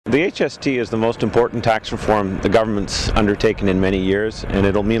The HST is the most important tax reform the government's undertaken in many years, and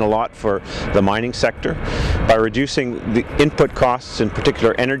it'll mean a lot for the mining sector. By reducing the input costs, in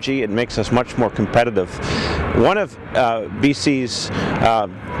particular energy, it makes us much more competitive. One of BC's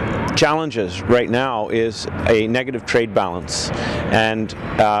challenges right now is a negative trade balance, and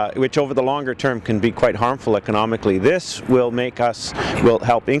which over the longer term can be quite harmful economically. This will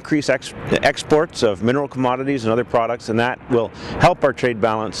help increase exports of mineral commodities and other products, and that will help our trade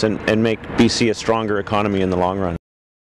balance and make BC a stronger economy in the long run.